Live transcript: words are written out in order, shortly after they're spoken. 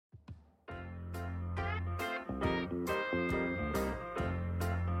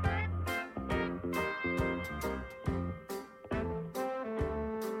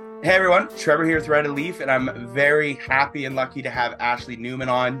Hey everyone, Trevor here with Red Leaf, and I'm very happy and lucky to have Ashley Newman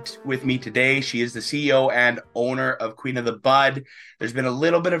on with me today. She is the CEO and owner of Queen of the Bud. There's been a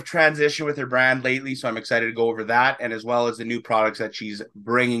little bit of transition with her brand lately, so I'm excited to go over that, and as well as the new products that she's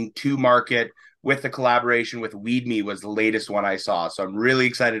bringing to market with the collaboration with Weed Me was the latest one I saw. So I'm really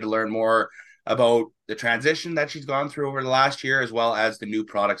excited to learn more about the transition that she's gone through over the last year, as well as the new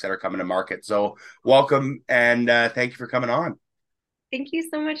products that are coming to market. So welcome, and thank you for coming on. Thank you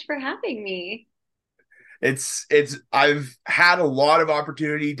so much for having me. It's I've had a lot of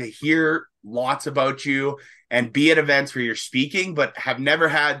opportunity to hear lots about you and be at events where you're speaking, but have never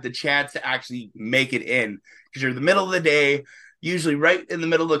had the chance to actually make it in because you're in the middle of the day, usually right in the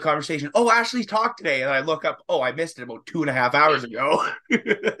middle of the conversation. Oh, Ashley's talked today, and I look up. Oh, I missed it about 2.5 hours ago.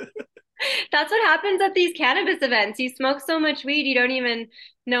 That's what happens at these cannabis events. You smoke so much weed, you don't even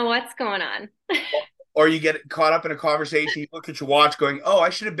know what's going on. Or you get caught up in a conversation. You look at your watch, going, "Oh, I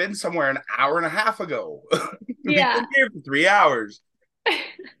should have been somewhere an hour and a half ago. We've Yeah. been here for 3 hours."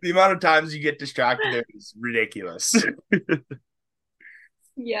 The amount of times you get distracted there is ridiculous.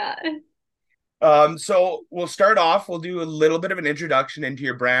 Yeah. So we'll start off. We'll do a little bit of an introduction into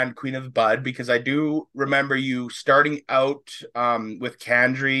your brand, Queen of the Bud, because I do remember you starting out with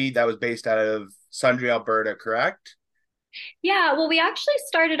Candry that was based out of Sundre, Alberta, correct? Yeah, well, we actually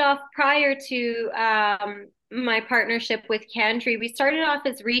started off prior to my partnership with Cantry. We started off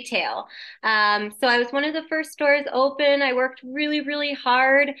as retail. So I was one of the first stores open. I worked really, really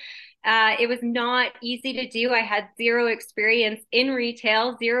hard. It was not easy to do. I had zero experience in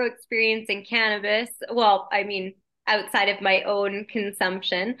retail, zero experience in cannabis. Well, I mean, outside of my own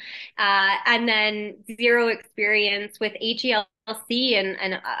consumption, and then zero experience with HELC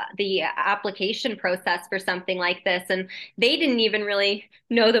and the application process for something like this. And they didn't even really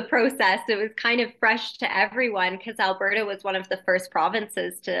know the process. It was kind of fresh to everyone because Alberta was one of the first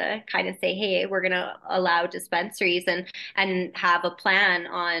provinces to kind of say, hey, we're going to allow dispensaries and have a plan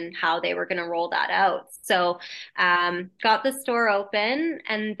on how they were going to roll that out. So got the store open,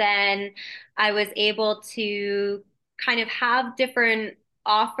 and then I was able to kind of have different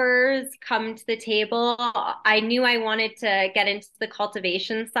offers come to the table. I knew I wanted to get into the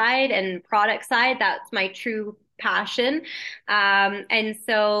cultivation side and product side. That's my true passion. And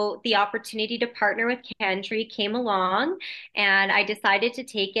so the opportunity to partner with Cantry came along, and I decided to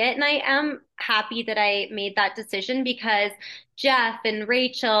take it. And I am happy that I made that decision because Jeff and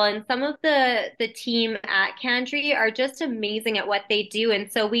Rachel and some of the team at Cantry are just amazing at what they do.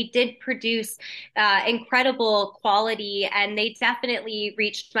 And so we did produce incredible quality, and they definitely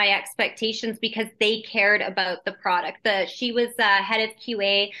reached my expectations because they cared about the product. She was head of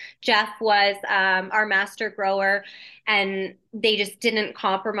QA, Jeff was our master grower, and they just didn't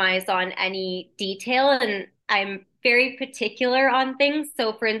compromise on any detail. And I'm very particular on things.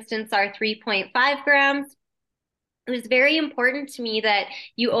 So, for instance, our 3.5 grams, it was very important to me that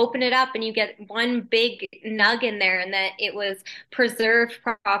you open it up and you get one big nug in there and that it was preserved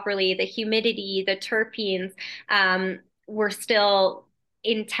properly. The humidity, the terpenes were still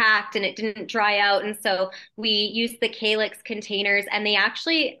intact and it didn't dry out. And so we used the calyx containers, and they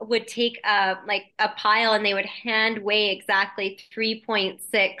actually would take like a pile and they would hand weigh exactly 3.6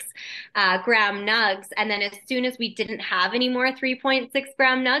 gram nugs. And then as soon as we didn't have any more 3.6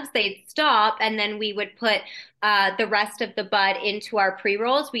 gram nugs, they'd stop, and then we would put the rest of the bud into our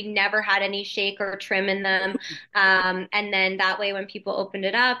pre-rolls. We never had any shake or trim in them. And then that way, when people opened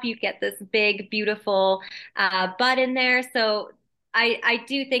it up, you get this big, beautiful bud in there. So I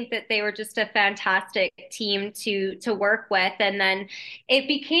do think that they were just a fantastic team to work with. And then it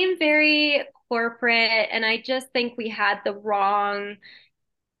became very corporate, and I just think we had the wrong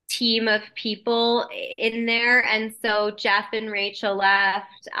team of people in there. And so Jeff and Rachel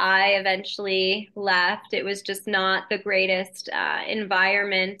left. I eventually left. It was just not the greatest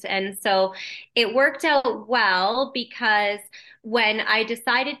environment. And so it worked out well because when I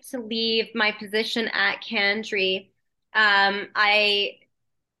decided to leave my position at Candry, I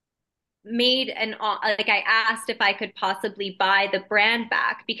made like I asked if I could possibly buy the brand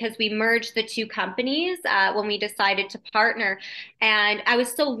back because we merged the two companies when we decided to partner. And I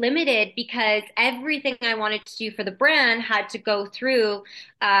was so limited because everything I wanted to do for the brand had to go through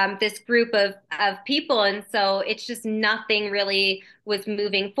this group of people. And so it's just nothing really was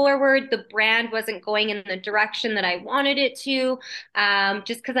moving forward. The brand wasn't going in the direction that I wanted it to,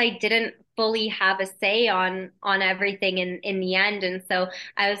 just because I didn't fully have a say on everything in the end. And so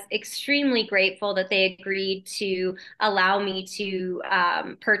I was extremely grateful that they agreed to allow me to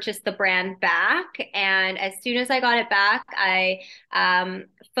purchase the brand back. And as soon as I got it back, I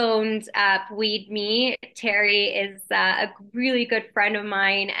phoned up Weed Me. Terry is a really good friend of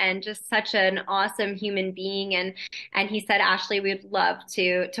mine and just such an awesome human being. And he said, Ashley, we'd love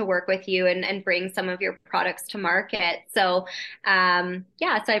to work with you and bring some of your products to market. So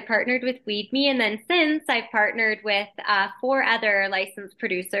yeah, so I partnered with Weed Me, and then since I've partnered with four other licensed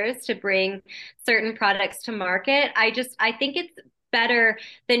producers to bring certain products to market. I think it's better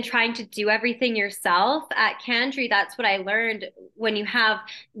than trying to do everything yourself. At Candry, that's what I learned when you have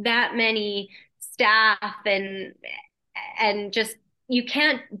that many staff and just you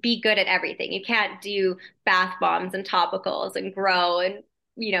can't be good at everything. You can't do bath bombs and topicals and grow and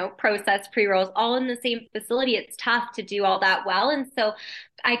process pre-rolls all in the same facility. It's tough to do all that well. And so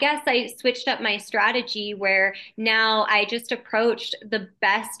I guess I switched up my strategy where now I just approached the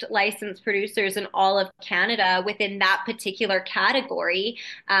best licensed producers in all of Canada within that particular category,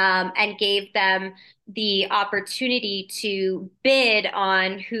 and gave them the opportunity to bid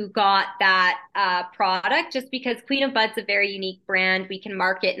on who got that product, just because Queen of Bud's a very unique brand. We can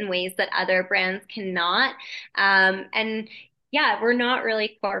market in ways that other brands cannot. And yeah, we're not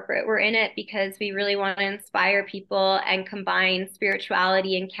really corporate. We're in it because we really want to inspire people and combine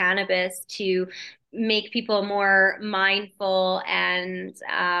spirituality and cannabis to make people more mindful and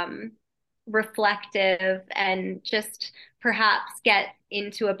reflective and just perhaps get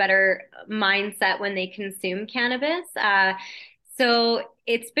into a better mindset when they consume cannabis. So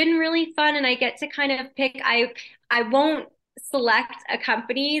it's been really fun, and I get to kind of pick. I won't select a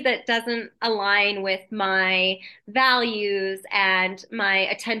company that doesn't align with my values and my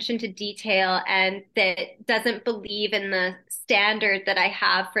attention to detail, and that doesn't believe in the standard that I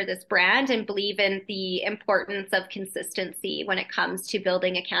have for this brand and believe in the importance of consistency when it comes to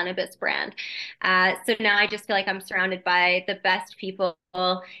building a cannabis brand. So now I just feel like I'm surrounded by the best people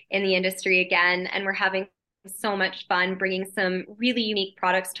in the industry again, and we're having so much fun bringing some really unique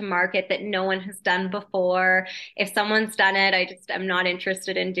products to market that no one has done before. If someone's done it, I'm not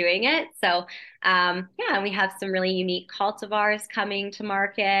interested in doing it. So, yeah, we have some really unique cultivars coming to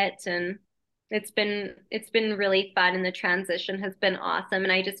market, and it's been really fun, and the transition has been awesome.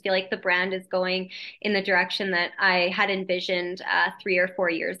 And I just feel like the brand is going in the direction that I had envisioned 3 or 4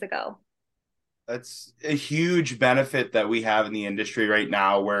 years ago. That's a huge benefit that we have in the industry right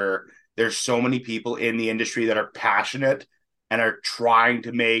now, where there's so many people in the industry that are passionate and are trying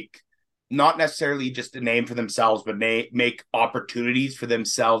to make not necessarily just a name for themselves, but make opportunities for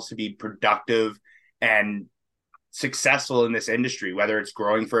themselves to be productive and successful in this industry, whether it's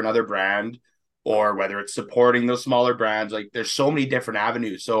growing for another brand or whether it's supporting those smaller brands. Like, there's so many different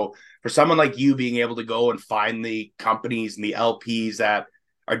avenues. So for someone like you being able to go and find the companies and the LPs that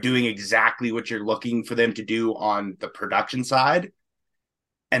are doing exactly what you're looking for them to do on the production side,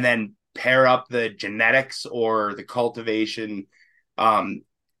 and then pair up the genetics or the cultivation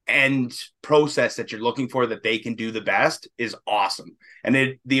and process that you're looking for that they can do the best, is awesome.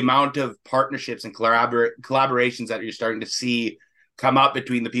 And the amount of partnerships and collaborations that you're starting to see come up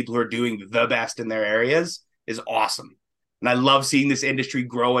between the people who are doing the best in their areas is awesome. And I love seeing this industry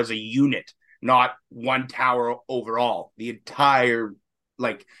grow as a unit, not one tower overall. The entire,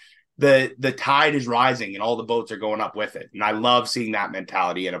 like, the tide is rising and all the boats are going up with it. And I love seeing that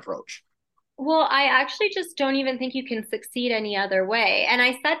mentality and approach. Well, I actually just don't even think you can succeed any other way. And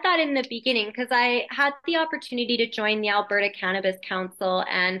I said that in the beginning because I had the opportunity to join the Alberta Cannabis Council.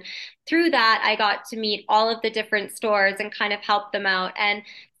 And through that, I got to meet all of the different stores and kind of help them out. And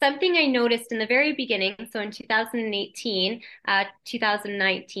something I noticed in the very beginning, so in 2018,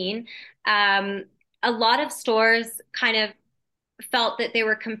 2019, a lot of stores kind of felt that they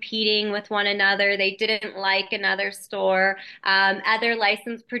were competing with one another. They didn't like another store. Other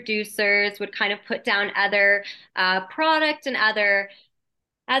licensed producers would kind of put down other product and other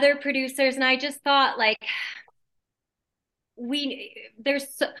producers, and I just thought like we there's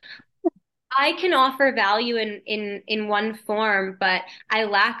so, I can offer value in one form, but I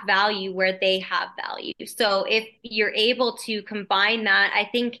lack value where they have value. So if you're able to combine that, I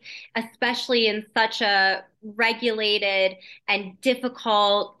think especially in such a regulated and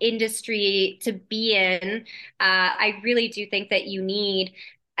difficult industry to be in, I really do think that you need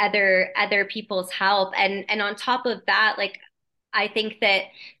other people's help. And on top of that, like I think that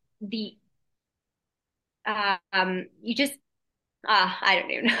the you just I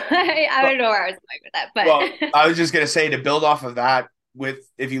don't even know. I don't know where I was going with that, Well, but I was just going to say, to build off of that,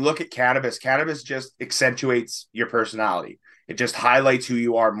 if you look at cannabis just accentuates your personality. It just highlights who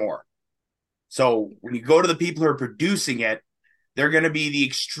you are more. So when you go to the people who are producing it, they're going to be the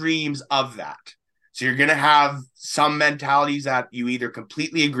extremes of that. So you're going to have some mentalities that you either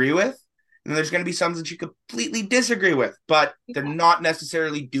completely agree with, and there's going to be some that you completely disagree with, but they're not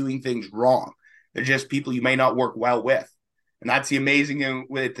necessarily doing things wrong. They're just people you may not work well with. And that's the amazing thing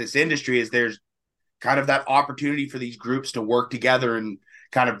with this industry is there's kind of that opportunity for these groups to work together and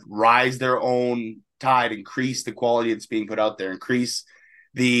kind of rise their own tide, increase the quality that's being put out there, increase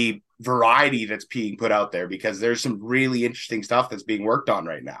the variety that's being put out there, because there's some really interesting stuff that's being worked on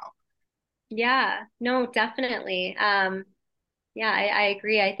right now. Yeah, no, definitely. Yeah, I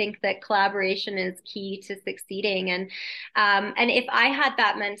agree. I think that collaboration is key to succeeding. And if I had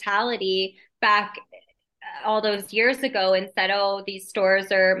that mentality back all those years ago and said, oh, these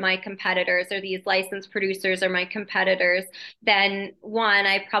stores are my competitors or these licensed producers are my competitors, then one,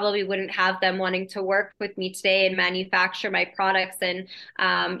 I probably wouldn't have them wanting to work with me today and manufacture my products and,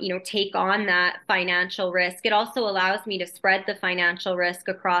 take on that financial risk. It also allows me to spread the financial risk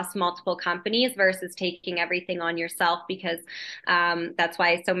across multiple companies versus taking everything on yourself because that's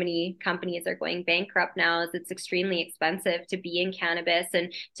why so many companies are going bankrupt now is it's extremely expensive to be in cannabis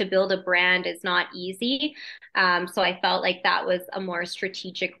and to build a brand is not easy. So I felt like that was a more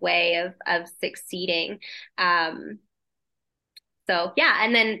strategic way of succeeding. So yeah,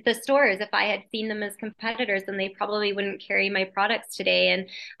 and then the stores, if I had seen them as competitors, then they probably wouldn't carry my products today. And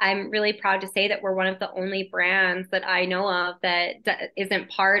I'm really proud to say that we're one of the only brands that I know of that isn't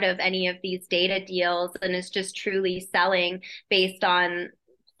part of any of these data deals and is just truly selling based on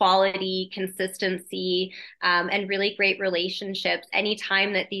quality, consistency, and really great relationships.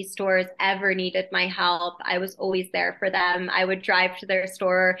 Anytime that these stores ever needed my help, I was always there for them. I would drive to their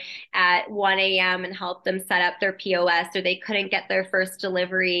store at 1 a.m. and help them set up their POS, or they couldn't get their first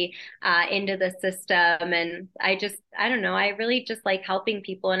delivery into the system. And I don't know, I really just like helping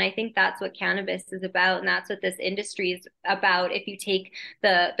people. And I think that's what cannabis is about. And that's what this industry is about. If you take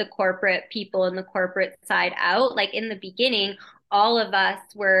the corporate people and the corporate side out, like in the beginning, all of us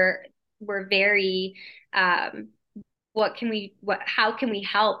were very how can we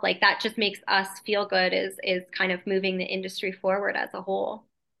help? Like that just makes us feel good is kind of moving the industry forward as a whole.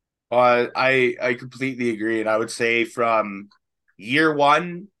 I completely agree, and I would say from year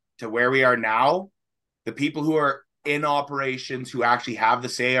one to where we are now, the people who are in operations who actually have the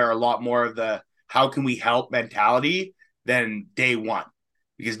say are a lot more of the how can we help mentality than day one.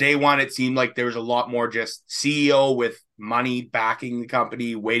 Because day one, it seemed like there was a lot more just CEO with money backing the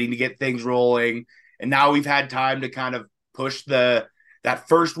company, waiting to get things rolling. And now we've had time to kind of push that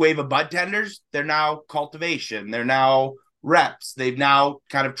first wave of bud tenders. They're now cultivation. They're now reps. They've now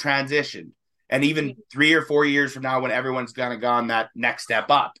kind of transitioned. And even 3 or 4 years from now, when everyone's kind of gone that next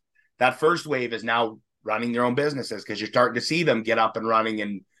step up, that first wave is now running their own businesses because you're starting to see them get up and running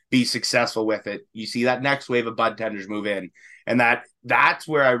and be successful with it. You see that next wave of bud tenders move in. And that's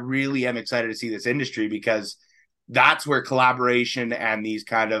where I really am excited to see this industry, because that's where collaboration and these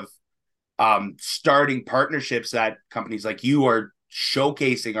kind of starting partnerships that companies like you are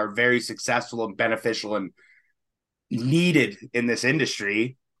showcasing are very successful and beneficial and needed in this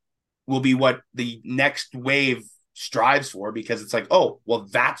industry will be what the next wave strives for, because it's like, oh, well,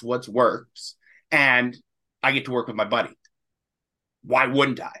 that's what works. And I get to work with my buddy. Why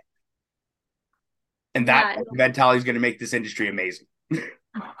wouldn't I? And that Yeah, mentality is going to make this industry amazing.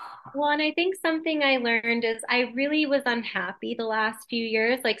 well, and I think something I learned is I really was unhappy the last few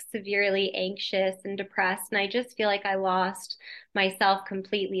years, like severely anxious and depressed. And I just feel like I lost myself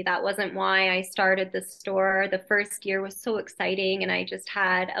completely. That wasn't why I started the store. The first year was so exciting and I just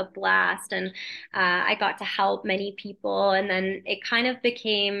had a blast and I got to help many people. And then it kind of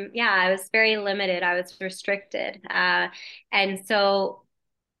became, yeah, I was very limited. I was restricted. And so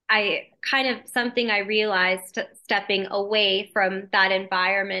I kind of something I realized stepping away from that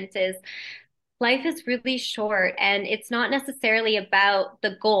environment is life is really short and it's not necessarily about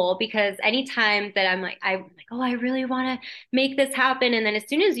the goal because anytime that I'm like, oh, I really want to make this happen. And then as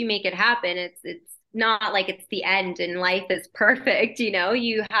soon as you make it happen, it's not like it's the end and life is perfect,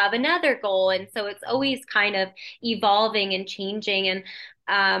 you have another goal. And so it's always kind of evolving and changing.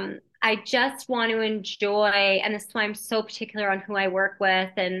 And I just want to enjoy, and this is why I'm so particular on who I work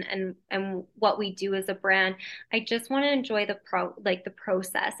with and what we do as a brand. I just want to enjoy the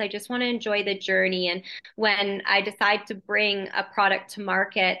process. I just want to enjoy the journey. And when I decide to bring a product to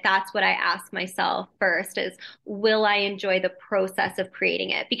market, that's what I ask myself first is, will I enjoy the process of creating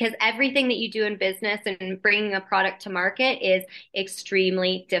it? Because everything that you do in business and bringing a product to market is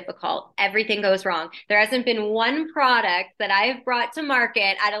extremely difficult. Everything goes wrong. There hasn't been one product that I've brought to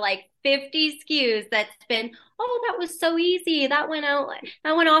market out of like 50 SKUs that's been, oh, that was so easy. That went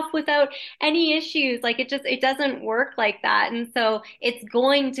off without any issues. Like it doesn't work like that. And so it's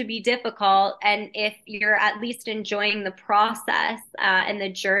going to be difficult. And if you're at least enjoying the process, and the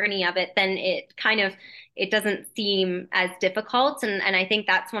journey of it, then it doesn't seem as difficult. And I think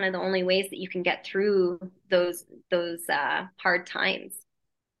that's one of the only ways that you can get through those hard times.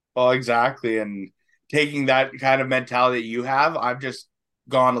 Well, exactly. And taking that kind of mentality that you have, I've just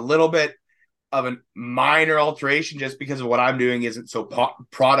gone a little bit of a minor alteration just because of what I'm doing isn't so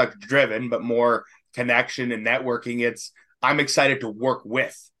product driven, but more connection and networking. I'm excited to work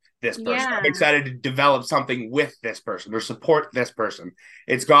with this person. I'm Yeah, excited to develop something with this person or support this person.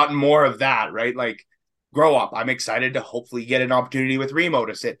 It's gotten more of that, right? Like grow up. I'm excited to hopefully get an opportunity with Remo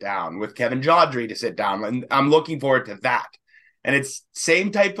to sit down, with Kevin Jodry to sit down. And I'm looking forward to that. And it's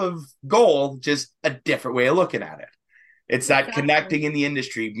same type of goal, just a different way of looking at it. It's that exactly. connecting in the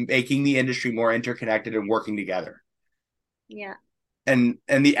industry, making the industry more interconnected and working together. Yeah. And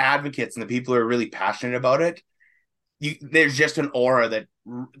the advocates and the people who are really passionate about it, there's just an aura that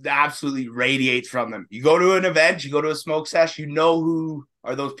absolutely radiates from them. You go to an event, you go to a smoke sesh, you know who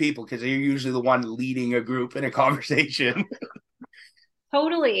are those people because they're usually the one leading a group in a conversation.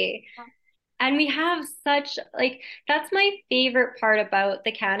 Totally. And we have such like that's my favorite part about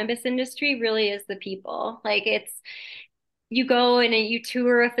the cannabis industry really is the people. Like it's you go and you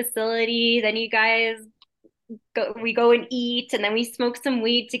tour a facility, then you guys we go and eat and then we smoke some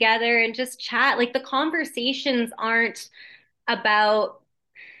weed together and just chat. Like the conversations aren't about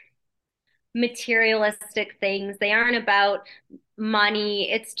materialistic things. They aren't about money.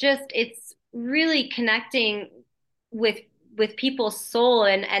 It's really connecting with people's soul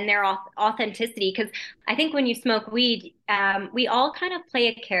and their authenticity. Because I think when you smoke weed, we all kind of play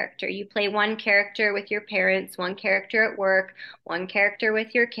a character. You play one character with your parents, one character at work, one character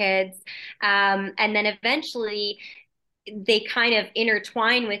with your kids, and then eventually they kind of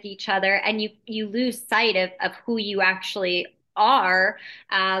intertwine with each other and you lose sight of who you actually are.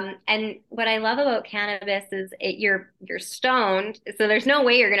 And what I love about cannabis is you're stoned, so there's no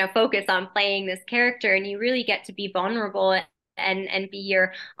way you're going to focus on playing this character, and you really get to be vulnerable and be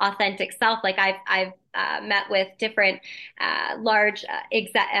your authentic self. Like I've met with different large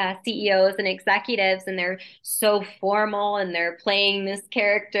CEOs and executives, and they're so formal and they're playing this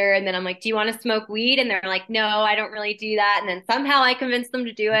character. And then I'm like, "Do you want to smoke weed?" And they're like, "No, I don't really do that." And then somehow I convince them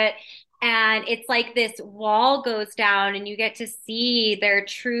to do it. And it's like this wall goes down, and you get to see their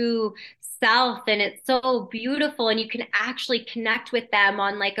true self, and it's so beautiful, and you can actually connect with them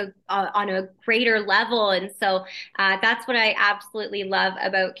on like a on a greater level. And so that's what I absolutely love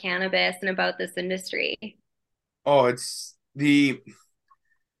about cannabis and about this industry. Oh, it's the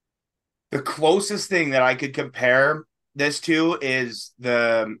closest thing that I could compare this to is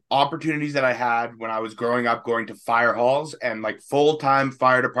the opportunities that I had when I was growing up going to fire halls and like full-time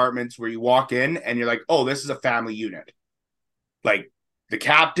fire departments where you walk in and you're like, "Oh, this is a family unit." Like the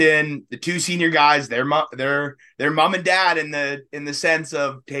captain, the two senior guys, their mom and dad in the sense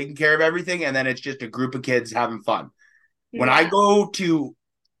of taking care of everything, and then it's just a group of kids having fun. When I Yeah. go to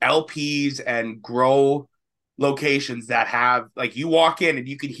LPs and grow locations that have like you walk in and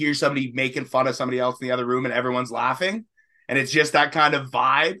you can hear somebody making fun of somebody else in the other room and everyone's laughing and it's just that kind of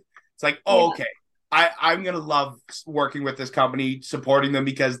vibe. It's like, oh, Yeah. okay. I'm gonna love working with this company, supporting them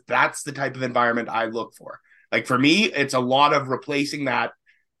because that's the type of environment I look for. Like for me, it's a lot of replacing that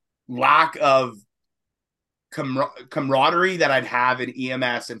lack of camaraderie that I'd have in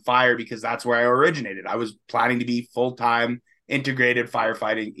EMS and fire because that's where I originated. I was planning to be full time integrated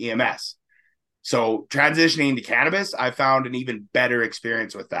firefighting EMS. So transitioning to cannabis, I found an even better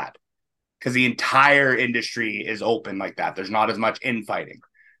experience with that because the entire industry is open like that. There's not as much infighting.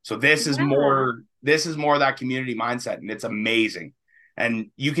 So Yeah. this is more that community mindset, and it's amazing.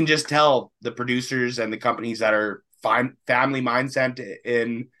 And you can just tell the producers and the companies that are fine family mindset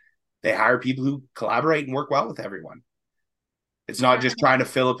in they hire people who collaborate and work well with everyone. It's not Yeah. just trying to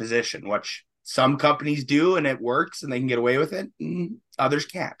fill a position, which some companies do and it works and they can get away with it. Others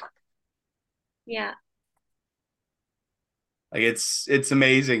can't. Yeah. Like it's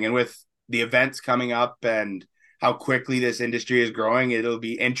amazing. And with the events coming up and how quickly this industry is growing, it'll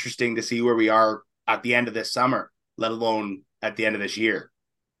be interesting to see where we are at the end of this summer, let alone at the end of this year.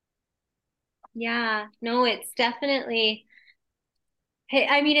 Yeah. No, it's definitely, hey,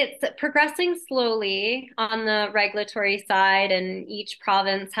 I mean, it's progressing slowly on the regulatory side, and each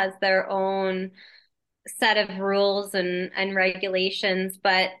province has their own set of rules and regulations,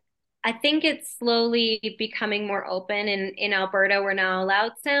 but I think it's slowly becoming more open. In Alberta, we're now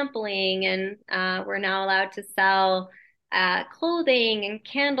allowed sampling, and we're now allowed to sell clothing and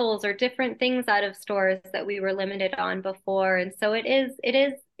candles or different things out of stores that we were limited on before. And so it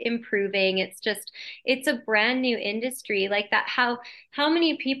is improving. It's a brand new industry like that. How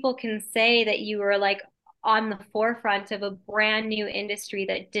many people can say that you were like on the forefront of a brand new industry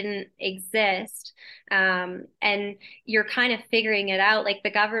that didn't exist? And you're kind of figuring it out. Like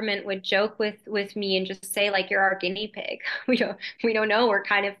the government would joke with me and just say like you're our guinea pig. We don't know. We're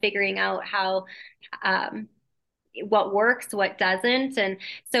kind of figuring out how um what works, what doesn't. And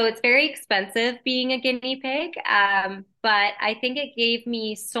so it's very expensive being a guinea pig. But I think it gave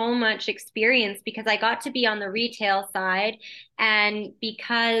me so much experience because I got to be on the retail side and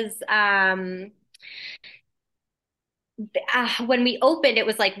because when we opened, it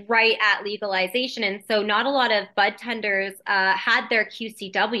was like right at legalization. And so not a lot of bud tenders had their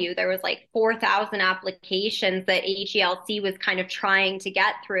QCW. There was like 4,000 applications that AGLC was kind of trying to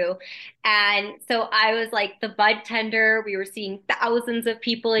get through. And so I was like the bud tender. We were seeing thousands of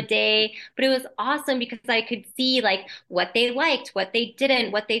people a day, but it was awesome because I could see like what they liked, what they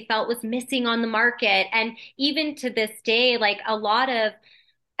didn't, what they felt was missing on the market. And even to this day, like a lot of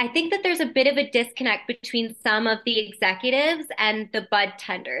I think that there's a bit of a disconnect between some of the executives and the bud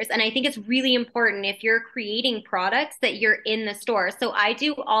tenders. And I think it's really important if you're creating products that you're in the store. So I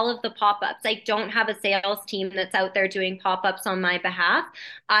do all of the pop-ups. I don't have a sales team that's out there doing pop-ups on my behalf.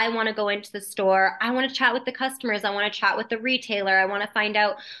 I want to go into the store. I want to chat with the customers. I want to chat with the retailer. I want to find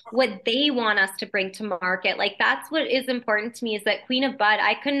out what they want us to bring to market. Like that's what is important to me is that Queen of Bud,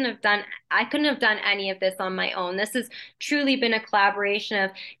 I couldn't have done any of this on my own. This has truly been a collaboration of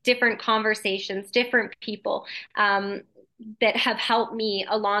different conversations, different people that have helped me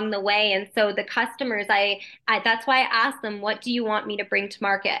along the way. And so the customers, I that's why I ask them, what do you want me to bring to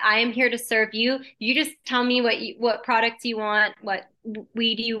market? I am here to serve you. You just tell me what products you want, what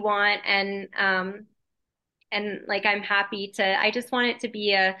weed you want, and like I'm happy to. I just want it to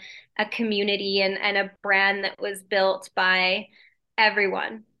be a community and a brand that was built by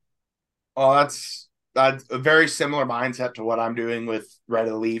everyone. Oh, that's a very similar mindset to what I'm doing with Red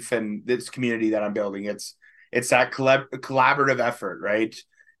of the Leaf and this community that I'm building. It's that collaborative effort, right?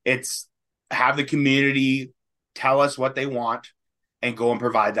 It's have the community tell us what they want and go and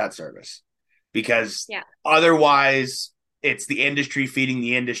provide that service. Because Yeah. otherwise it's the industry feeding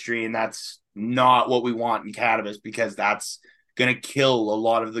the industry, and that's not what we want in cannabis because that's gonna kill a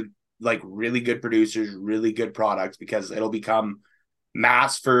lot of the like really good producers, really good products because it'll become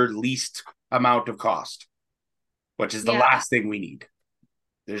mass for least amount of cost, which is the Yeah. last thing we need.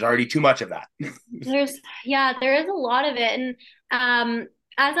 There's already too much of that. There's, yeah, there is a lot of it. And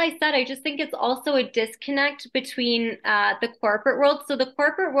as I said, I just think it's also a disconnect between the corporate world. So the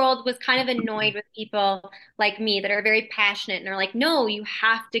corporate world was kind of annoyed with people like me that are very passionate and they're like, no, you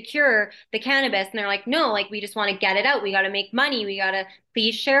have to cure the cannabis. And they're like, no, like we just want to get it out. We got to make money. We got to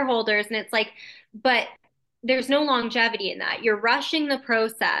please shareholders. And it's like, but there's no longevity in that. You're rushing the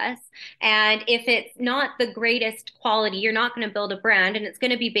process. And if it's not the greatest quality, you're not going to build a brand and it's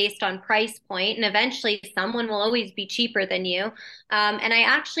going to be based on price point. And eventually someone will always be cheaper than you. And I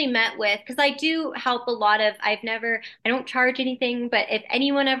actually met with, because I do help a lot of, I don't charge anything, but if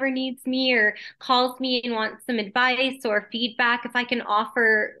anyone ever needs me or calls me and wants some advice or feedback, if I can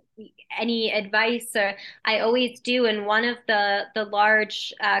offer any advice, I always do. And one of the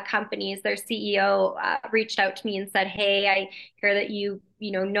large companies, their CEO reached out to me and said, "Hey, I hear that you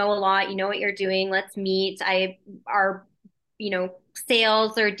know a lot. You know what you're doing. Let's meet. Our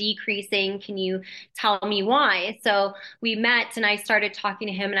sales are decreasing. Can you tell me why?" So we met and I started talking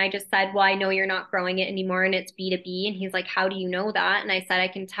to him and I just said, "Well, I know you're not growing it anymore and it's B2B." And he's like, "How do you know that?" And I said, "I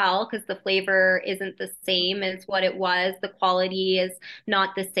can tell because the flavor isn't the same as what it was. The quality is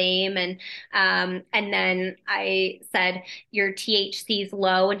not the same." And then I said, "Your THC is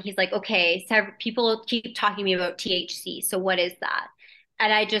low." And he's like, "Okay, so people keep talking to me about THC. So what is that?"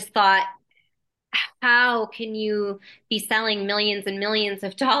 And I just thought, how can you be selling millions and millions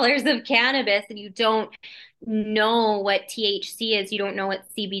of dollars of cannabis and you don't know what THC is, you don't know what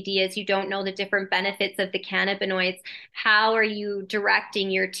CBD is, you don't know the different benefits of the cannabinoids? How are you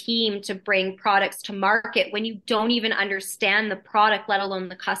directing your team to bring products to market when you don't even understand the product, let alone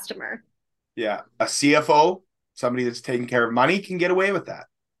the customer? Yeah. A CFO, somebody that's taking care of money, can get away with that.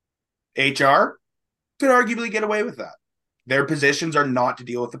 HR could arguably get away with that. Their positions are not to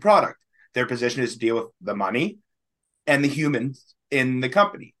deal with the product. Their position is to deal with the money and the humans in the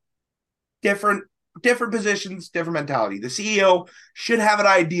company. Different positions, different mentality. The CEO should have an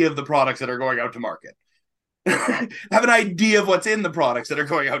idea of the products that are going out to market. Have an idea of what's in the products that are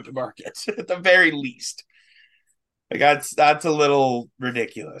going out to market at the very least. Like that's a little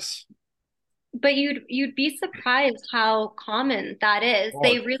ridiculous. But you'd be surprised how common that is. Oh,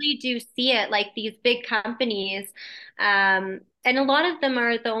 They really do see it like these big companies, and a lot of them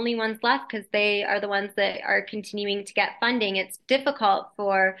are the only ones left because they are the ones that are continuing to get funding. It's difficult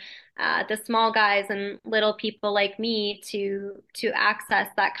for the small guys and little people like me to access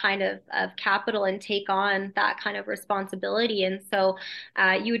that kind of capital and take on that kind of responsibility. And so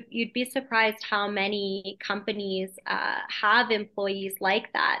you'd be surprised how many companies have employees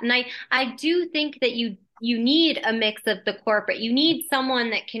like that. And I do think that you need a mix of the corporate. You need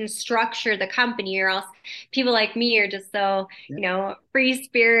someone that can structure the company, or else people like me are just so, free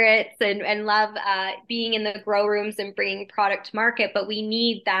spirits and love being in the grow rooms and bringing product to market. But we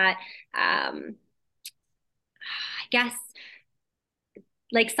need that, I guess,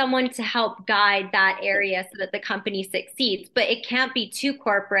 like someone to help guide that area so that the company succeeds. But it can't be too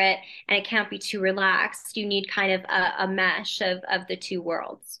corporate and it can't be too relaxed. You need kind of a mesh of the two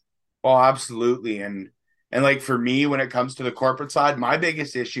worlds. oh, absolutely. And like for me, when it comes to the corporate side, my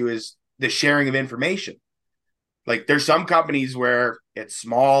biggest issue is the sharing of information. Like there's some companies where it's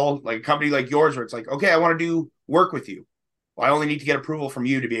small, like a company like yours, where it's like, okay, I want to do work with you. Well, I only need to get approval from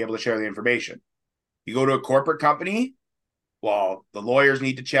you to be able to share the information. You go to a corporate company, well, the lawyers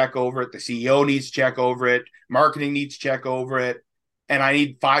need to check over it, the CEO needs to check over it, marketing needs to check over it, and I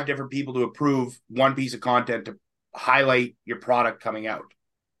need five different people to approve one piece of content to highlight your product coming out.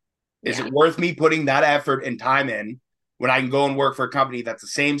 Is Yeah. it worth me putting that effort and time in when I can go and work for a company that's the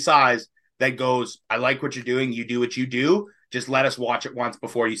same size that goes, I like what you're doing, you do what you do, just let us watch it once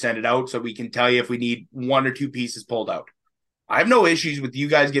before you send it out so we can tell you if we need one or two pieces pulled out. I have no issues with you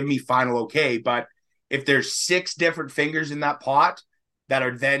guys giving me final okay, but if there's six different fingers in that pot that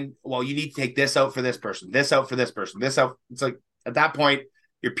are then, well, you need to take this out for this person, this out for this person, this out. It's like at that point,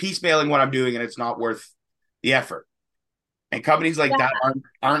 you're piecemealing what I'm doing and it's not worth the effort. And companies like that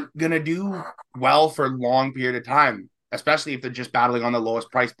aren't gonna do well for a long period of time, especially if they're just battling on the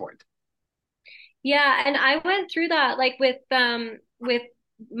lowest price point. Yeah, and I went through that like with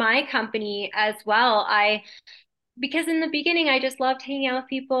my company as well. I Because in the beginning I just loved hanging out with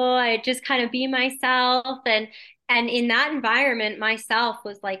people. I just kind of be myself, and in that environment myself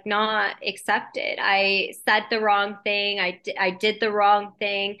was like not accepted. I said the wrong thing. I did the wrong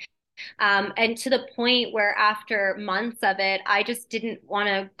thing. And to the point where after months of it, I just didn't want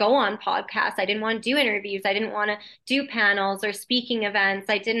to go on podcasts. I didn't want to do interviews. I didn't want to do panels or speaking events.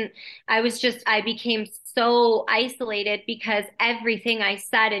 I became so isolated because everything I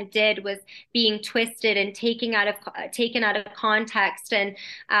said and did was being twisted and taken out of context. And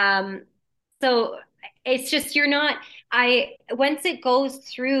so it's just, once it goes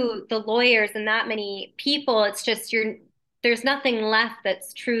through the lawyers and that many people, it's just, there's nothing left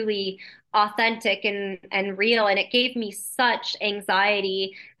that's truly authentic and real. And it gave me such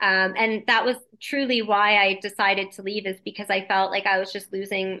anxiety. And that was truly why I decided to leave, is because I felt like I was just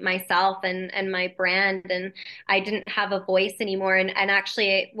losing myself and my brand, and I didn't have a voice anymore. And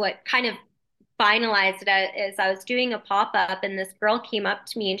actually what kind of finalized it is I was doing a pop-up and this girl came up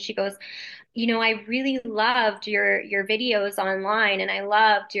to me and she goes, I really loved your videos online and I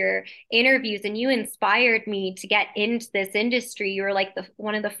loved your interviews, and you inspired me to get into this industry. You were like the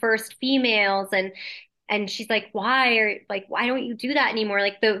one of the first females, and she's like, why don't you do that anymore?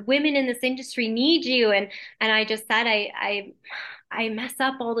 Like the women in this industry need you. And I just said I mess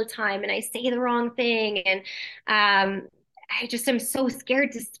up all the time and I say the wrong thing, and I just am so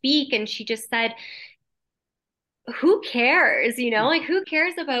scared to speak. And she just said, who cares? Like who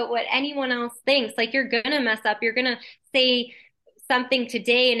cares about what anyone else thinks? Like you're gonna mess up. You're gonna say something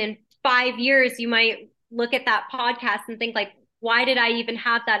today, and in 5 years you might look at that podcast and think like, why did I even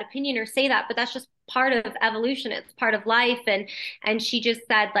have that opinion or say that? But that's just part of evolution. It's part of life. And she just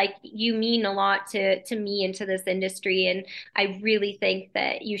said, like, you mean a lot to me and to this industry. And I really think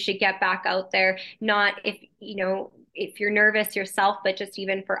that you should get back out there, not if you're nervous yourself, but just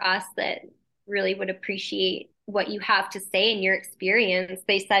even for us that really would appreciate what you have to say and your experience.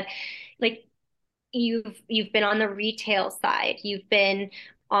 They said, like, you've been on the retail side, you've been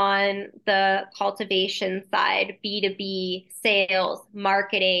on the cultivation side, B2B, sales,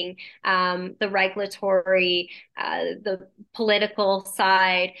 marketing, the regulatory, the political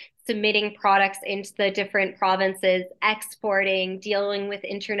side, submitting products into the different provinces, exporting, dealing with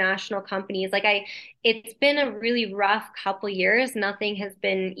international companies. It's been a really rough couple years. Nothing has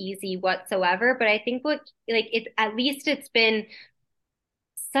been easy whatsoever, but I think at least it's been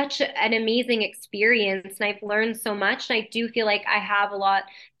such an amazing experience, and I've learned so much, and I do feel like I have a lot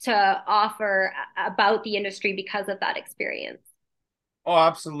to offer about the industry because of that experience. Oh,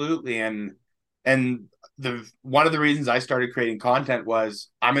 absolutely. And And the one of the reasons I started creating content was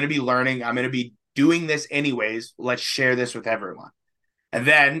I'm going to be learning, I'm going to be doing this anyways. Let's share this with everyone. And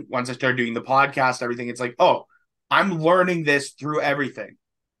then once I started doing the podcast, everything, it's like, oh, I'm learning this through everything.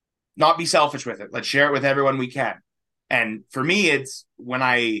 Not be selfish with it. Let's share it with everyone we can. And for me, it's when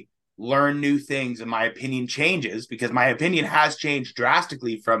I learn new things and my opinion changes, because my opinion has changed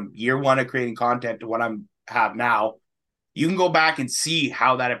drastically from year one of creating content to what I'm have now. You can go back and see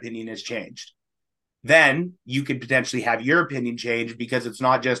how that opinion has changed. Then you could potentially have your opinion change, because it's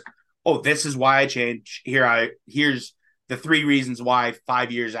not just, oh, this is why I changed. Here's the three reasons why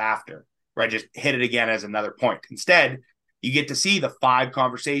 5 years after, where I just hit it again as another point. Instead, you get to see the five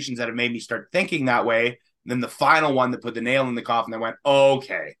conversations that have made me start thinking that way. And then the final one that put the nail in the coffin that went,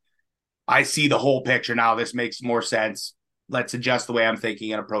 okay, I see the whole picture now. This makes more sense. Let's adjust the way I'm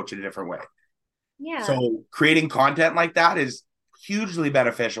thinking and approach it a different way. Yeah, So creating content like that is hugely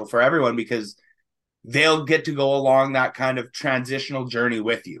beneficial for everyone, because they'll get to go along that kind of transitional journey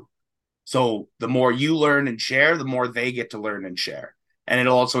with you. So the more you learn and share, the more they get to learn and share. And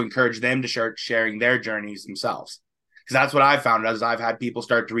it'll also encourage them to start sharing their journeys themselves. Because that's what I've found as I've had people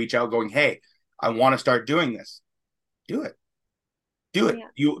start to reach out going, hey, I want to start doing this. Do it. Do it. yeah,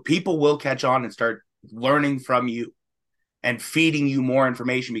 You people will catch on and start learning from you and feeding you more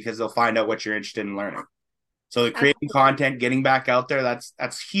information, because they'll find out what you're interested in learning. So the creating absolutely. content, getting back out there,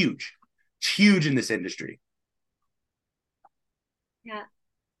 that's huge. It's huge in this industry. Yeah,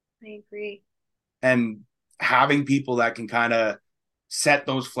 I agree. And having people that can kind of set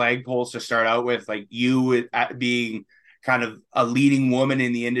those flagpoles to start out with, like you being kind of a leading woman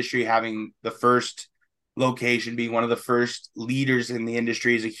in the industry, having the first location, being one of the first leaders in the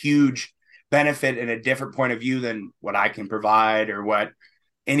industry, is a huge benefit and a different point of view than what I can provide or what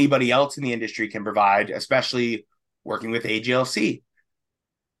anybody else in the industry can provide, especially working with AGLC.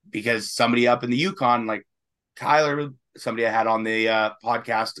 Because somebody up in the Yukon, like Kyler, somebody I had on the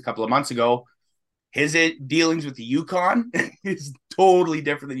podcast a couple of months ago, his dealings with the Yukon is totally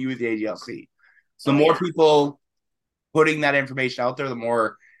different than you with the AGLC. So the Oh more yeah, people putting that information out there, the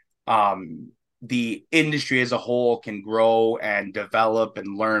more the industry as a whole can grow and develop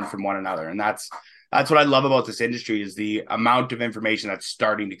and learn from one another. And that's what I love about this industry, is the amount of information that's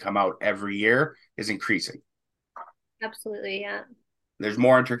starting to come out every year is increasing. absolutely. Yeah. There's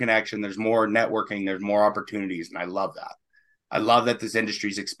more interconnection, there's more networking, there's more opportunities, and I love that. I love that this industry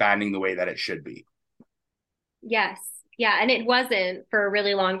is expanding the way that it should be. Yes. Yeah, and it wasn't for a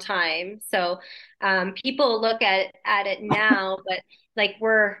really long time. So people look at it now, but like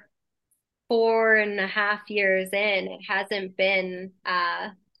we're 4.5 years in, it hasn't been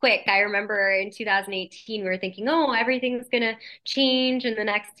quick. I remember in 2018 we were thinking, oh, everything's gonna change in the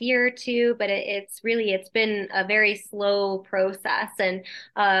next year or two, but it's been a very slow process, and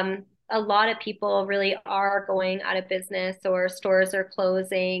a lot of people really are going out of business or stores are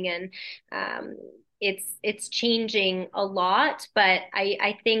closing, and um, it's changing a lot. But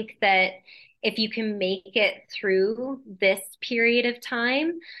I think that if you can make it through this period of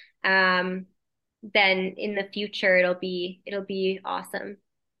time, um, then in the future it'll be awesome.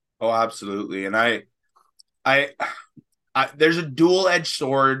 Oh, absolutely. And I, there's a dual edged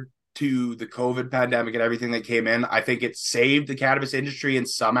sword to the COVID pandemic and everything that came in. I think it saved the cannabis industry in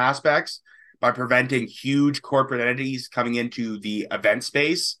some aspects by preventing huge corporate entities coming into the event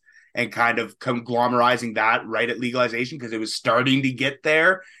space and kind of conglomerizing that right at legalization, because it was starting to get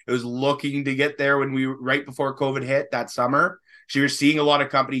there. It was looking to get there when we right before COVID hit that summer. So you're seeing a lot of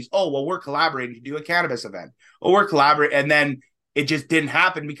companies, oh, well, we're collaborating to do a cannabis event. Oh, we're collaborating. And then it just didn't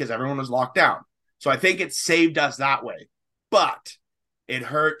happen because everyone was locked down. So I think it saved us that way. But it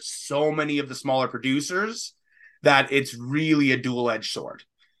hurt so many of the smaller producers that it's really a dual edged sword.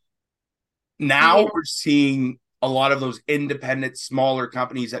 Yeah, Now we're seeing a lot of those independent, smaller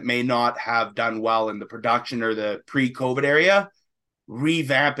companies that may not have done well in the production or the pre COVID area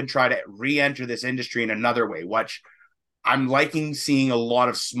revamp and try to re enter this industry in another way, which I'm liking seeing a lot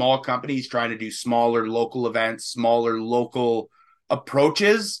of small companies trying to do smaller local events, smaller local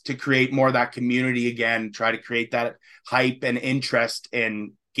approaches to create more of that community again, try to create that hype and interest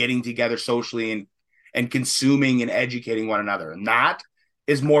in getting together socially and consuming and educating one another. And that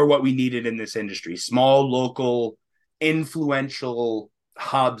is more what we needed in this industry. Small, local, influential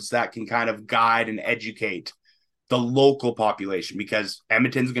hubs that can kind of guide and educate the local population, because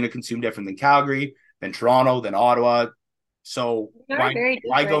Edmonton's going to consume different than Calgary, than Toronto, than Ottawa. So they are why very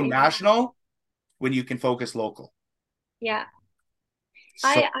why go different. Yeah. national when you can focus local? Yeah. So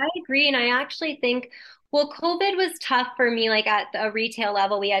I agree, and I actually think Well, COVID was tough for me, like at the retail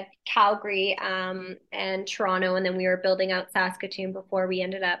level. We had Calgary, and Toronto, and then we were building out Saskatoon before we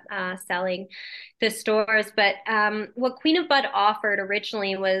ended up selling the stores. But what Queen of Bud offered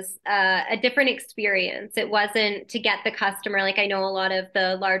originally was a different experience. It wasn't to get the customer. Like I know a lot of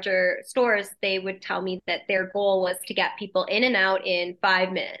the larger stores, they would tell me that their goal was to get people in and out in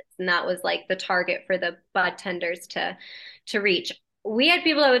 5 minutes. And that was like the target for the bud tenders to reach. We had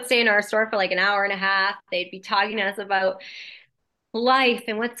people that would stay in our store for like an hour and a half. They'd be talking to us about life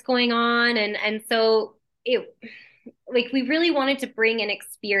and what's going on. And so it like we really wanted to bring an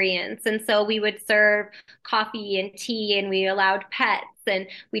experience. And so we would serve coffee and tea and we allowed pets and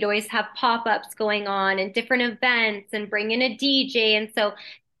we'd always have pop-ups going on and different events and bring in a DJ. And so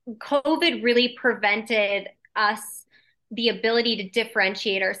COVID really prevented us the ability to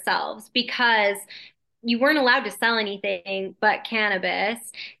differentiate ourselves because you weren't allowed to sell anything but cannabis.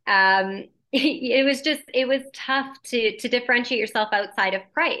 It was tough to differentiate yourself outside of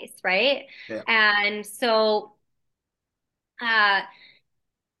price, right? Yeah. And so uh,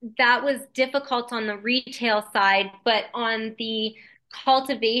 that was difficult on the retail side, but on the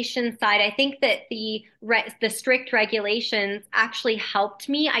cultivation side, I think that the strict regulations actually helped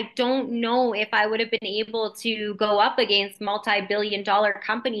me. I don't know if I would have been able to go up against multi-billion dollar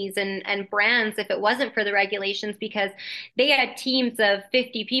companies and brands if it wasn't for the regulations because they had teams of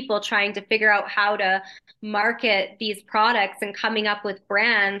 50 people trying to figure out how to market these products and coming up with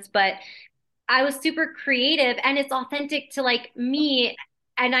brands. But I was super creative and it's authentic to like me.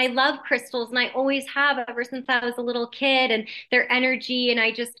 And I love crystals and I always have ever since I was a little kid and their energy. And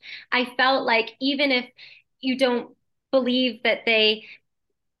I felt like even if you don't believe that they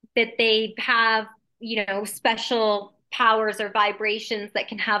have, you know, special powers or vibrations that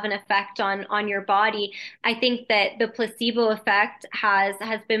can have an effect on your body. I think that the placebo effect has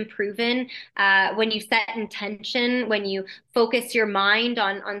been proven when you set intention, when you focus your mind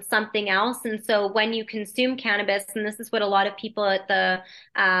on something else. And so when you consume cannabis, and this is what a lot of people at the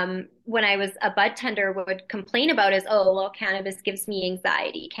when I was a bud tender would complain about is, oh, well, cannabis gives me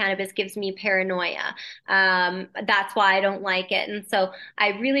anxiety. Cannabis gives me paranoia. That's why I don't like it. And so I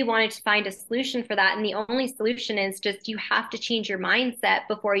really wanted to find a solution for that. And the only solution is just you have to change your mindset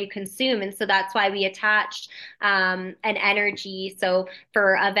before you consume. And so that's why we attached an energy. So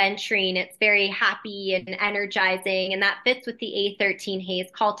for aventurine, it's very happy and energizing. And that fits with the A13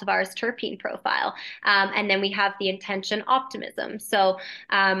 Haze cultivar's terpene profile. And then we have the intention optimism. So,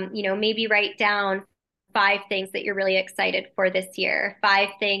 you know, maybe write down 5 things that you're really excited for this year, 5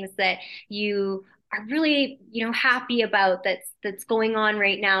 things that you are really, you know, happy about that's going on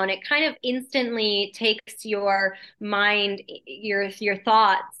right now. And it kind of instantly takes your mind, your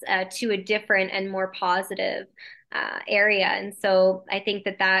thoughts to a different and more positive area. And so I think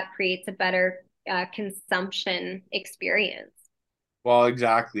that that creates a better consumption experience. Well,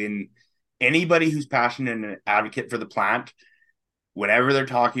 exactly. And anybody who's passionate and an advocate for the plant, whenever they're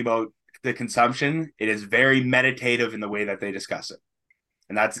talking about the consumption, it is very meditative in the way that they discuss it.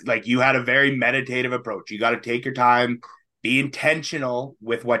 And that's like you had a very meditative approach. You got to take your time, be intentional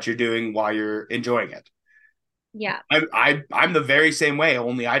with what you're doing while you're enjoying it. Yeah. I'm the very same way.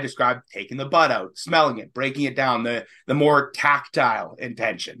 Only I described taking the bud out, smelling it, breaking it down, the more tactile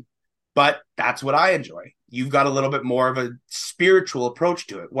intention. But that's what I enjoy. You've got a little bit more of a spiritual approach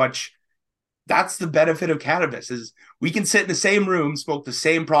to it, which that's the benefit of cannabis is we can sit in the same room, smoke the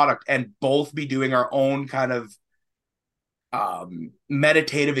same product, and both be doing our own kind of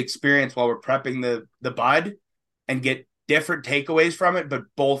meditative experience while we're prepping the bud and get different takeaways from it, but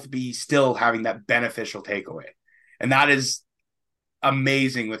both be still having that beneficial takeaway. And that is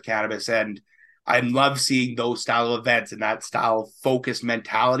amazing with cannabis. And I love seeing those style of events and that style of focused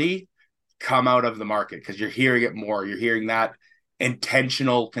mentality come out of the market because you're hearing it more. You're hearing that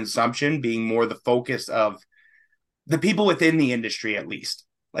intentional consumption being more the focus of the people within the industry, at least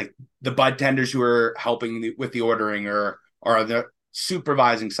like the bud tenders who are helping with the ordering or the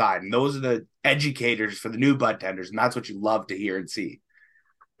supervising side. And those are the educators for the new bud tenders. And that's what you love to hear and see,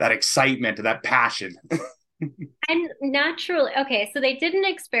 that excitement and that passion. And naturally, okay, so they did an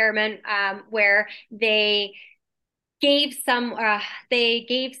experiment where gave some they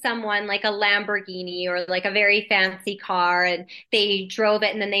gave someone like a Lamborghini or like a very fancy car and they drove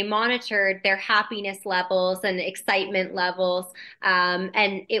it and then they monitored their happiness levels and excitement levels,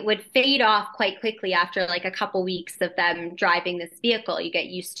 and it would fade off quite quickly after like a couple weeks of them driving this vehicle. You get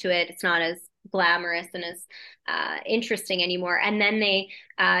used to it. It's not as glamorous and as interesting anymore. And then they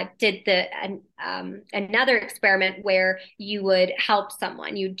did another experiment where you would help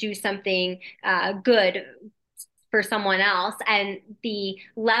someone, you do something good for someone else, and the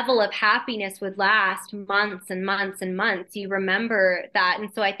level of happiness would last months and months and months. You remember that. And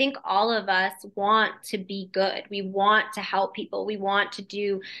so I think all of us want to be good. We want to help people. We want to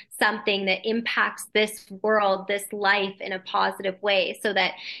do something that impacts this world, this life in a positive way, so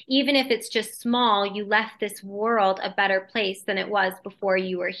that even if it's just small, you left this world a better place than it was before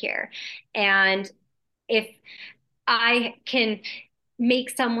you were here. And if I can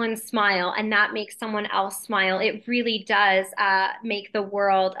make someone smile and that makes someone else smile, it really does make the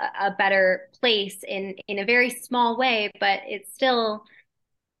world a better place in a very small way, but it's still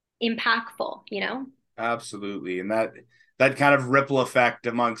impactful, you know? Absolutely. And that kind of ripple effect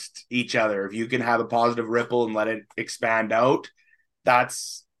amongst each other. If you can have a positive ripple and let it expand out,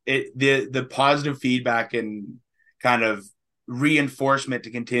 that's it. The positive feedback and kind of reinforcement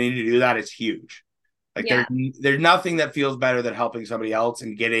to continue to do that is huge. Like Yeah. there's nothing that feels better than helping somebody else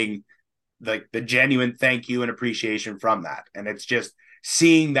and getting like the genuine thank you and appreciation from that. And it's just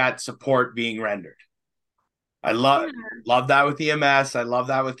seeing that support being rendered. I Yeah. love that with EMS. I love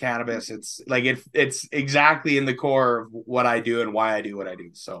that with cannabis. It's like it's exactly in the core of what I do and why I do what I do.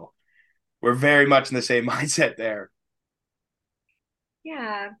 So we're very much in the same mindset there.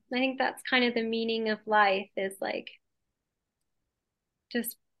 Yeah. I think that's kind of the meaning of life, is like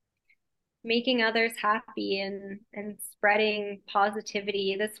just making others happy and spreading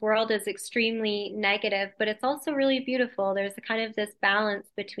positivity. This world is extremely negative, but it's also really beautiful. There's a kind of this balance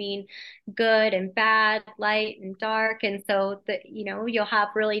between good and bad, light and dark. And so that, you know, you'll have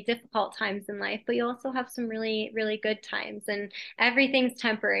really difficult times in life, but you also have some really, really good times. And everything's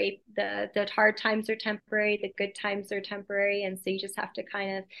temporary. The hard times are temporary, the good times are temporary. And so you just have to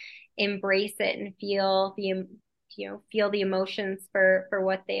kind of embrace it and feel feel the emotions for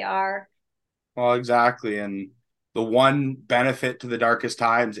what they are. Well, exactly. And the one benefit to the darkest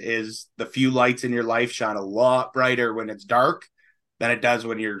times is the few lights in your life shine a lot brighter when it's dark than it does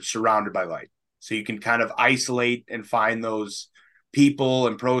when you're surrounded by light. So you can kind of isolate and find those people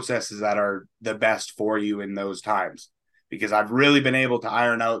and processes that are the best for you in those times. Because I've really been able to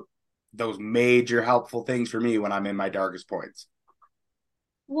iron out those major helpful things for me when I'm in my darkest points.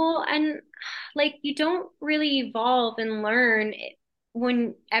 Well, and like you don't really evolve and learn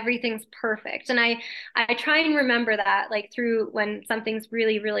when everything's perfect. And I try and remember that, like through when something's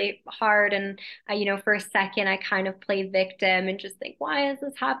really, really hard, and for a second I kind of play victim and just think, why is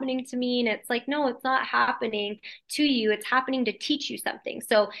this happening to me? And it's like, no, it's not happening to you. It's happening to teach you something.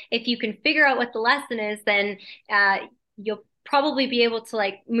 So if you can figure out what the lesson is, then you'll probably be able to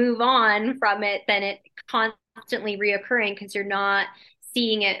like move on from it than it constantly reoccurring, because you're not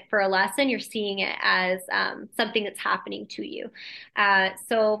seeing it for a lesson, you're seeing it as something that's happening to you.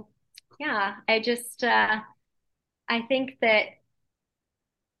 So yeah, I think that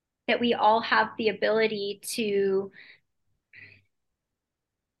we all have the ability to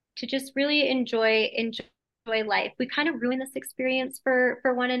just really enjoy life. We kind of ruin this experience for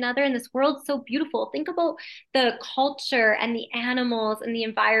one another, and this world's so beautiful. Think about the culture and the animals and the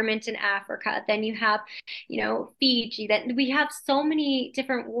environment in Africa. Then you have, Fiji. That we have so many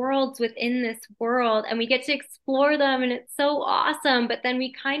different worlds within this world, and we get to explore them, and it's so awesome. But then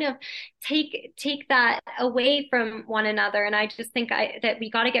we kind of take that away from one another, and I just think that we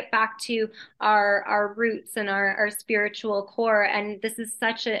got to get back to our roots and our spiritual core. And this is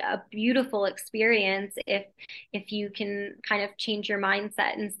such a beautiful experience if you can kind of change your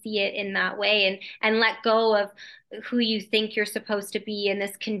mindset and see it in that way, and let go of who you think you're supposed to be in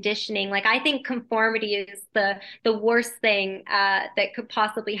this conditioning. Like I think conformity is the worst thing that could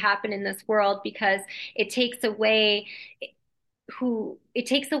possibly happen in this world, because it takes away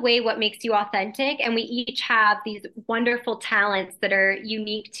what makes you authentic, and we each have these wonderful talents that are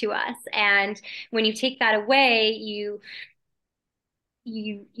unique to us. And when you take that away, you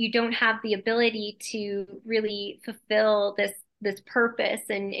don't have the ability to really fulfill this purpose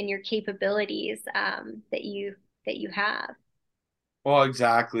and your capabilities that you have. Well,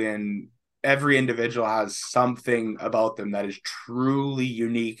 exactly. And every individual has something about them that is truly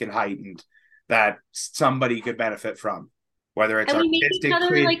unique and heightened that somebody could benefit from, whether it's And we make each artistic,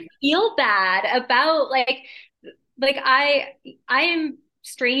 other like feel bad about like I am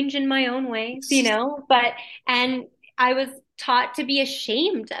strange in my own ways, but and I was taught to be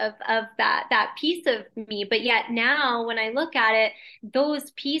ashamed of that piece of me. But yet now when I look at it,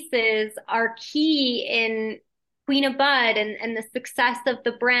 those pieces are key in Queen of Bud and the success of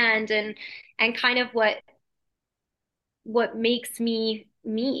the brand, and kind of what makes me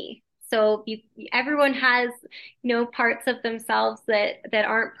me. So everyone has, parts of themselves that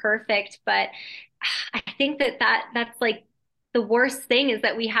aren't perfect, but I think that's like the worst thing, is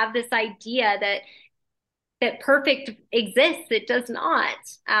that we have this idea that that perfect exists. It does not.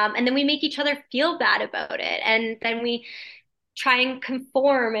 And then we make each other feel bad about it. And then we try and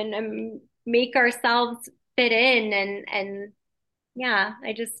conform and make ourselves fit in. And yeah,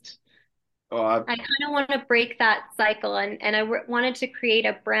 Uh, I kind of want to break that cycle. And wanted to create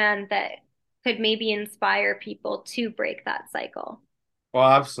a brand that could maybe inspire people to break that cycle. well,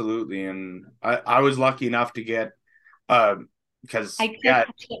 absolutely. And I was lucky enough to get, I because just yeah,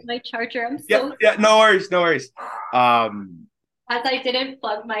 have to get my charger. I'm yeah, so yeah, no worries, no worries. Um, As I didn't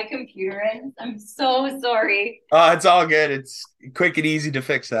plug my computer in. I'm so sorry. it's all good. It's quick and easy to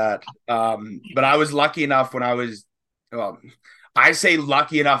fix that. But I was lucky enough when I was, well, I say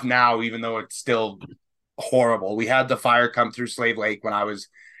lucky enough now, even though it's still horrible. We had the fire come through Slave Lake when I was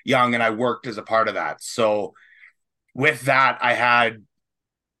young, and I worked as a part of that. So with that, I had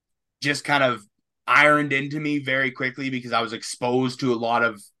just kind of ironed into me very quickly because I was exposed to a lot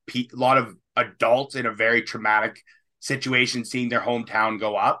of adults in a very traumatic situation, seeing their hometown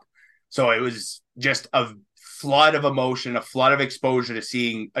go up. So it was just a flood of emotion, a flood of exposure to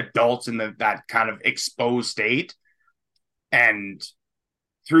seeing adults in that kind of exposed state. And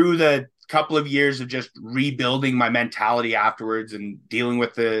through the couple of years of just rebuilding my mentality afterwards and dealing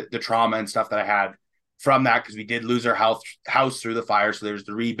with the trauma and stuff that I had from that, because we did lose our house through the fire, so there was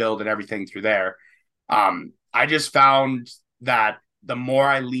the rebuild and everything through there. I just found that the more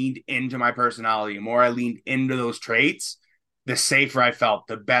I leaned into my personality, the more I leaned into those traits, the safer I felt,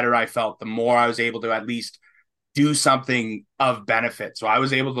 the better I felt, the more I was able to at least do something of benefit. So I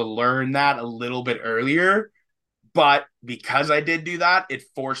was able to learn that a little bit earlier, but because I did do that, it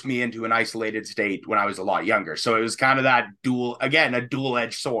forced me into an isolated state when I was a lot younger. So it was kind of that a dual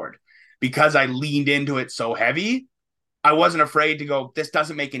edged sword. Because I leaned into it so heavy, I wasn't afraid to go, this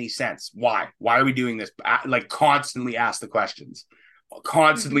doesn't make any sense. Why? Why are we doing this? Like constantly ask the questions,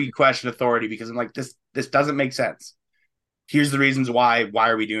 constantly Mhm. question authority, because I'm like, this doesn't make sense. Here's the reasons why. Why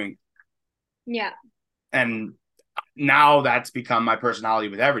are we doing it? Yeah. And now that's become my personality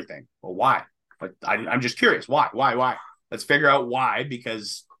with everything. Well, why? Like I'm just curious. Why? Let's figure out why,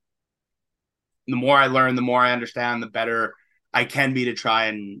 because the more I learn, the more I understand, the better I can be to try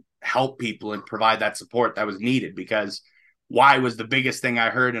and help people and provide that support that was needed. Because why was the biggest thing I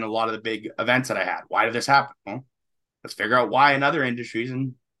heard in a lot of the big events that I had. Why did this happen? Well, let's figure out why in other industries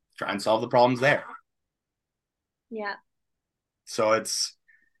and try and solve the problems there. Yeah. So it's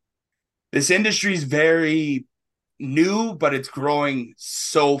this industry is very new, but it's growing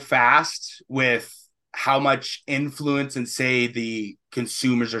so fast with how much influence and say the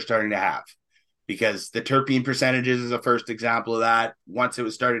consumers are starting to have. Because the terpene percentages is a first example of that. Once it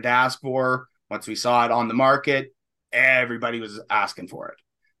was started to ask for, once we saw it on the market, everybody was asking for it.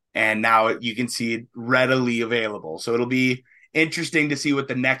 And now you can see it readily available. So it'll be interesting to see what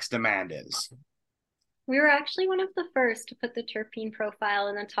the next demand is. We were actually one of the first to put the terpene profile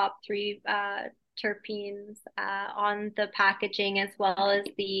in the top three terpenes on the packaging as well as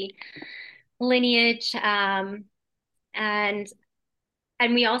the lineage. And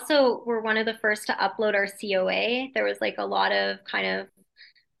and we also were one of the first to upload our COA. There was like a lot of kind of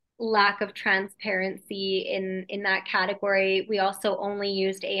lack of transparency in that category. We also only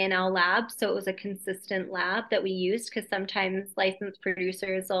used A&L labs, so it was a consistent lab that we used because sometimes licensed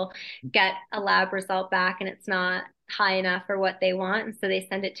producers will get a lab result back and it's not high enough for what they want, and so they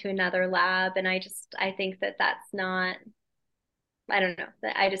send it to another lab. And I think that that's not I don't know.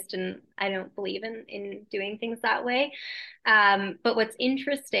 I don't believe in doing things that way. But what's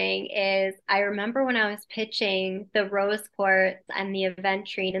interesting is I remember when I was pitching the rose quartz and the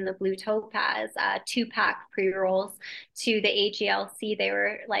aventurine and the blue topaz, 2-pack pre-rolls to the AGLC, they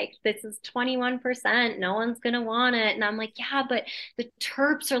were like, this is 21%. No one's gonna want it. And I'm like, yeah, but the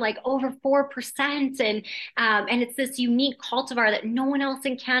terps are like over 4%. And it's this unique cultivar that no one else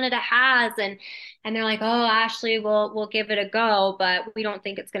in Canada has. And they're like, "Oh, Ashley, we'll give it a go, but we don't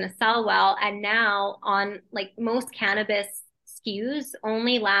think it's going to sell well." And now on like most cannabis SKUs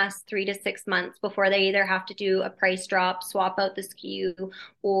only last 3 to 6 months before they either have to do a price drop, swap out the SKU,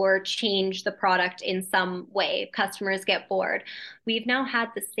 or change the product in some way. Customers get bored. We've now had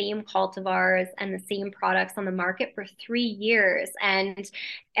the same cultivars and the same products on the market for 3 years, and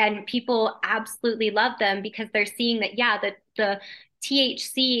people absolutely love them because they're seeing that, yeah, the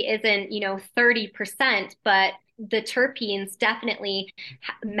THC isn't, 30%, but the terpenes definitely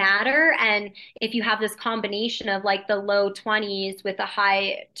matter. And if you have this combination of like the low 20s with a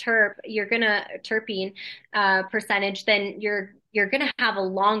high terpene percentage, then you're going to have a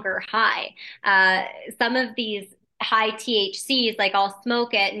longer high. Some of these high THCs, like I'll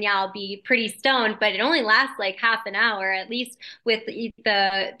smoke it and yeah, I'll be pretty stoned, but it only lasts like half an hour. At least with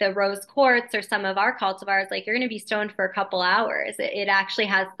the rose quartz or some of our cultivars, like you're going to be stoned for a couple hours. It actually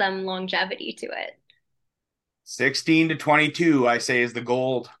has some longevity to 16 to 22, I say, is the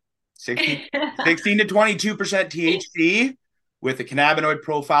gold. 16, it. 16 to 22% THC with a cannabinoid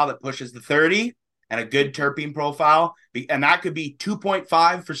profile that pushes the 30 and a good terpene profile. And that could be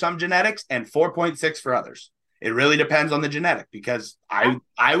 2.5 for some genetics and 4.6 for others. It really depends on the genetic, because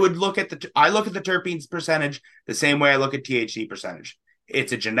I would look at the terpenes percentage the same way I look at THC percentage.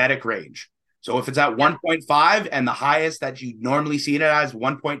 It's a genetic range. So if it's at 1.5 and the highest that you normally see it as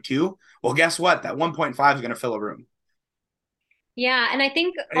 1.2, well, guess what? That 1.5 is going to fill a room. Yeah, and I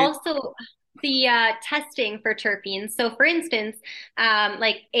think Right? also the testing for terpenes. So, for instance,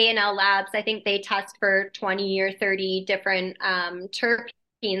 like A&L Labs, I think they test for 20 or 30 different terpenes,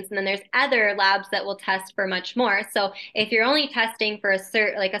 and then there's other labs that will test for much more. So, if you're only testing for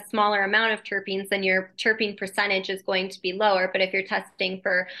like a smaller amount of terpenes, then your terpene percentage is going to be lower. But if you're testing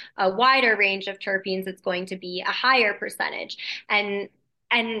for a wider range of terpenes, it's going to be a higher percentage.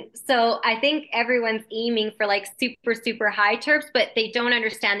 And so I think everyone's aiming for like super, super high terps, but they don't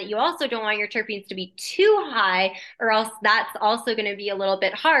understand that you also don't want your terpenes to be too high, or else that's also going to be a little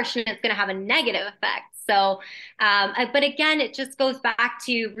bit harsh and it's going to have a negative effect. So, but again, it just goes back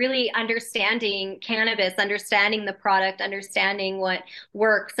to really understanding cannabis, understanding the product, understanding what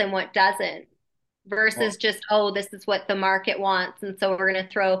works and what doesn't, versus Well, just, oh, this is what the market wants. And so we're going to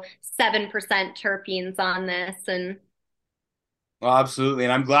throw 7% terpenes on this. And well, absolutely.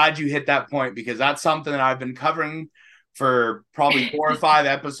 And I'm glad you hit that point, because that's something that I've been covering for probably 4 or 5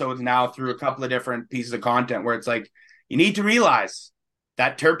 episodes now through a couple of different pieces of content, where it's like, you need to realize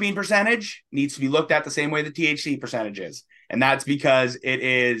that terpene percentage needs to be looked at the same way the THC percentage is. And that's because it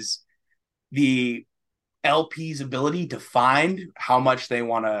is the LP's ability to find how much they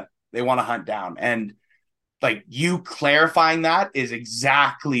want to hunt down. And like, you clarifying that is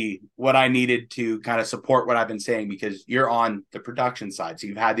exactly what I needed to kind of support what I've been saying, because you're on the production side. So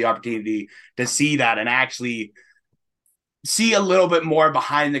you've had the opportunity to see that and actually see a little bit more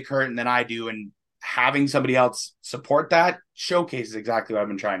behind the curtain than I do. And having somebody else support that showcases exactly what I've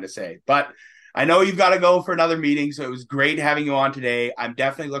been trying to say. But I know you've got to go for another meeting. So it was great having you on today. I'm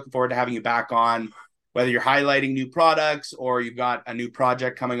definitely looking forward to having you back on, whether you're highlighting new products or you've got a new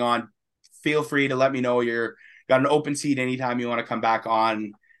project coming on. Feel free to let me know. You're got an open seat anytime you want to come back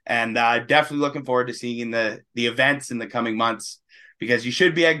on. And definitely looking forward to seeing the events in the coming months, because you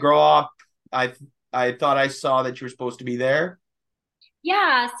should be at Grow Up. I thought I saw that you were supposed to be there.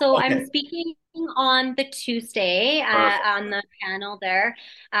 yeah, so Okay, I'm speaking on the Tuesday perfect. on the panel there.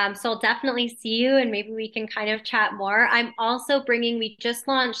 So I'll definitely see you and maybe we can kind of chat more. I'm also bringing, we just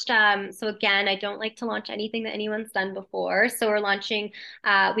launched, so again, I don't like to launch anything that anyone's done before. So we're launching,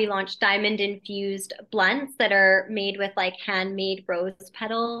 we launched diamond infused blunts that are made with like handmade rose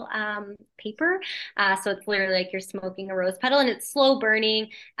petal paper. So it's literally like you're smoking a rose petal and it's slow burning.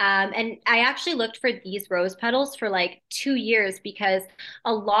 And I actually looked for these rose petals for like 2 years because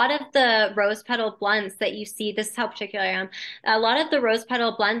a lot of the rose petal blunts that you see, this is how particular I am, a lot of the rose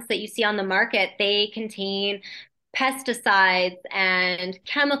petal blunts that you see on the market, they contain pesticides and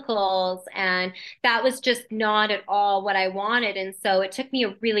chemicals, and that was just not at all what I wanted. And so it took me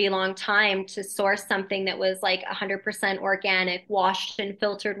a really long time to source something that was like 100% organic, washed in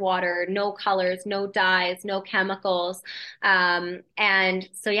filtered water, no colors, no dyes, no chemicals. And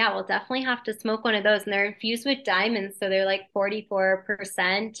so, yeah, we'll definitely have to smoke one of those. And they're infused with diamonds, so they're like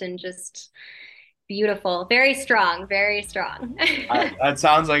 44% and just beautiful, very strong, very strong. That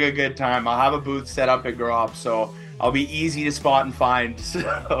sounds like a good time. I'll have a booth set up at Grow Up, so I'll be easy to spot and find. So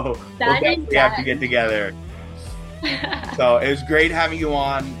we'll Done and definitely have to get done. together. So it was great having you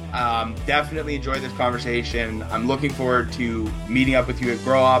on. Definitely enjoyed this conversation. I'm looking forward to meeting up with you at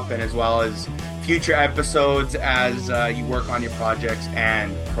Grow Up, and as well as future episodes as you work on your projects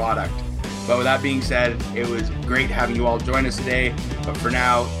and product. But with that being said, it was great having you all join us today. But for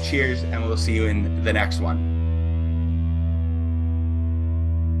now, cheers, and we'll see you in the next one.